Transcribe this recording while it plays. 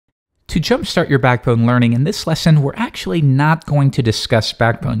To jumpstart your Backbone learning, in this lesson, we're actually not going to discuss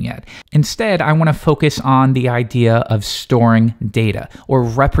Backbone yet. Instead, I want to focus on the idea of storing data or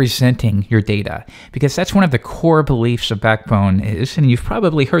representing your data, because that's one of the core beliefs of Backbone is, and you've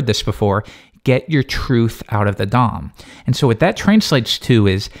probably heard this before, get your truth out of the DOM. And so what that translates to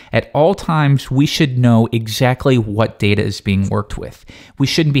is, at all times, we should know exactly what data is being worked with. We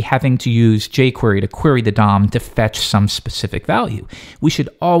shouldn't be having to use jQuery to query the DOM to fetch some specific value. We should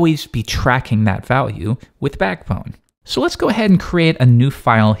always be tracking that value with Backbone. So let's go ahead and create a new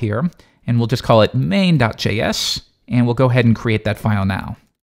file here, and we'll just call it main.js, and we'll go ahead and create that file now.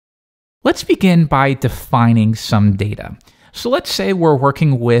 Let's begin by defining some data. So let's say we're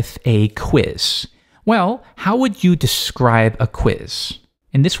working with a quiz. Well, how would you describe a quiz?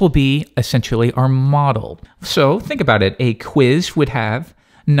 And this will be essentially our model. So think about it. A quiz would have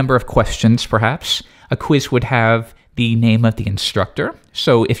a number of questions, perhaps. A quiz would have the name of the instructor.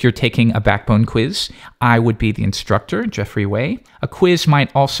 So if you're taking a Backbone quiz, I would be the instructor, Jeffrey Way. A quiz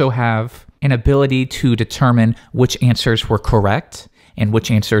might also have an ability to determine which answers were correct and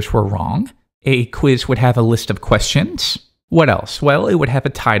which answers were wrong. A quiz would have a list of questions. What else? Well, it would have a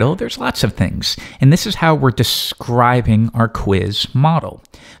title. There's lots of things. And this is how we're describing our quiz model.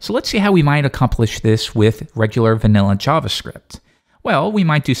 So let's see how we might accomplish this with regular vanilla JavaScript. Well, we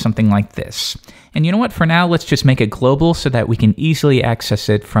might do something like this. And you know what? For now, let's just make it global so that we can easily access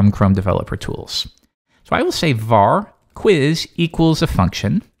it from Chrome Developer Tools. So I will say var quiz equals a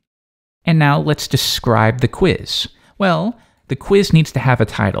function. And now let's describe the quiz. Well, the quiz needs to have a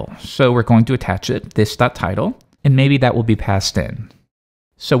title. So we're going to attach it, this.title. And maybe that will be passed in.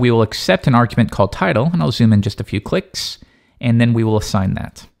 So we will accept an argument called title, and I'll zoom in just a few clicks, and then we will assign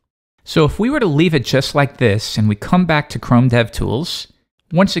that. So if we were to leave it just like this, and we come back to Chrome DevTools,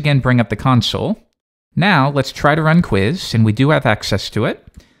 once again bring up the console, now let's try to run quiz, and we do have access to it.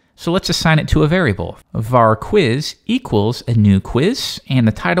 So let's assign it to a variable. Var quiz equals a new quiz, and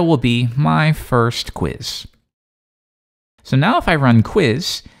the title will be my first quiz. So now if I run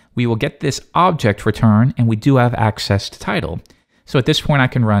quiz, we will get this object return, and we do have access to title. So at this point, I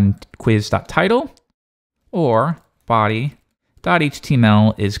can run quiz.title, or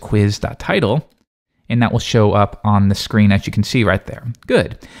body.html is quiz.title, and that will show up on the screen as you can see right there.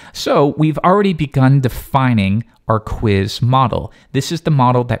 Good. So we've already begun defining our quiz model. This is the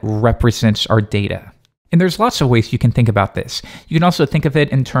model that represents our data. And there's lots of ways you can think about this. You can also think of it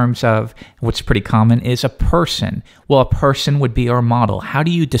in terms of what's pretty common is a person. Well, a person would be our model. How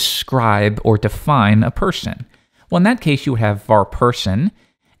do you describe or define a person? Well, in that case, you would have var person.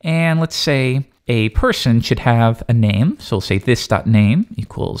 And let's say a person should have a name. So we'll say this.name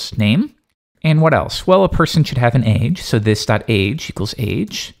equals name. And what else? Well, a person should have an age. So this.age equals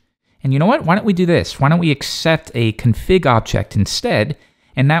age. And you know what? Why don't we do this? Why don't we accept a config object instead?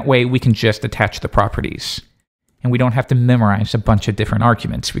 And that way we can just attach the properties. And we don't have to memorize a bunch of different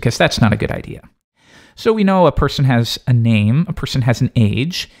arguments because that's not a good idea. So we know a person has a name, a person has an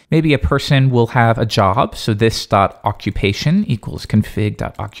age, maybe a person will have a job. So this.occupation equals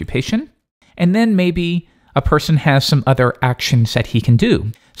config.occupation. And then maybe a person has some other actions that he can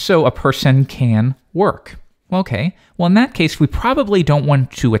do. So a person can work. Okay, well in that case, we probably don't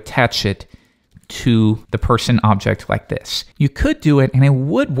want to attach it to the person object like this. You could do it and it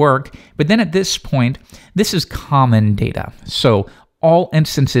would work, but then at this point, this is common data. So all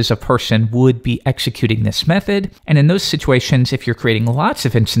instances of person would be executing this method. And in those situations, if you're creating lots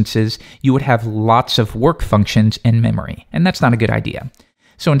of instances, you would have lots of work functions in memory. And that's not a good idea.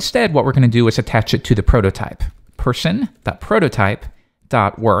 So instead, what we're going to do is attach it to the prototype.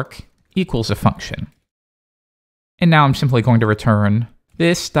 Person.prototype.work equals a function. And now I'm simply going to return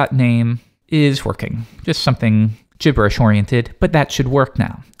this.name is working. Just something gibberish oriented, but that should work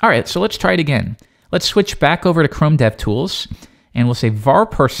now. All right, so let's try it again. Let's switch back over to Chrome DevTools, and we'll say var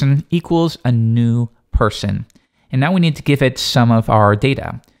person equals a new person. And now we need to give it some of our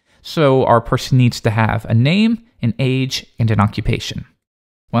data. So our person needs to have a name, an age, and an occupation.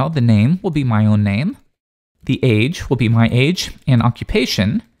 Well, the name will be my own name. The age will be my age, and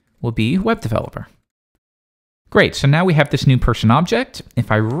occupation will be web developer. Great, so now we have this new person object.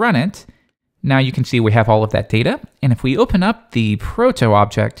 If I run it, now you can see we have all of that data. And if we open up the proto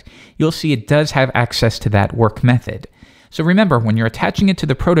object, you'll see it does have access to that work method. So remember, when you're attaching it to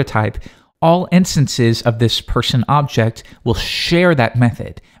the prototype, all instances of this person object will share that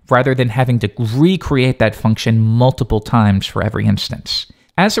method rather than having to recreate that function multiple times for every instance.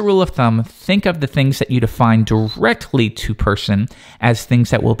 As a rule of thumb, think of the things that you define directly to person as things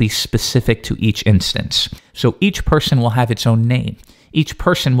that will be specific to each instance. So each person will have its own name. Each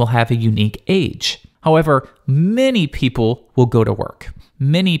person will have a unique age. However, many people will go to work.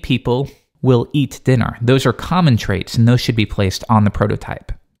 Many people will eat dinner. Those are common traits, and those should be placed on the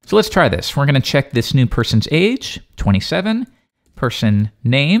prototype. So let's try this. We're going to check this new person's age, 27, person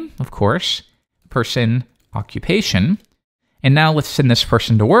name, of course, person occupation, and now let's send this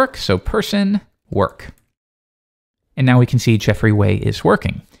person to work, so person work. And now we can see Jeffrey Way is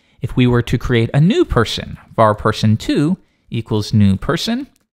working. If we were to create a new person, var person2 equals new person,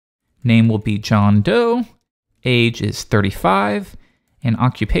 name will be John Doe, age is 35, and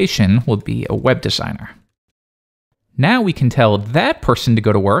occupation will be a web designer. Now we can tell that person to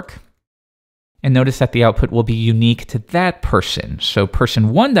go to work, and notice that the output will be unique to that person. So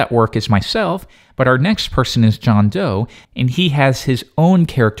person1.work is myself, but our next person is John Doe, and he has his own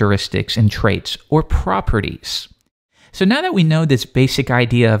characteristics and traits or properties. So now that we know this basic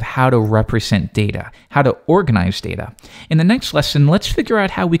idea of how to represent data, how to organize data, in the next lesson, let's figure out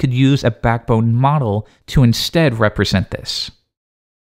how we could use a Backbone model to instead represent this.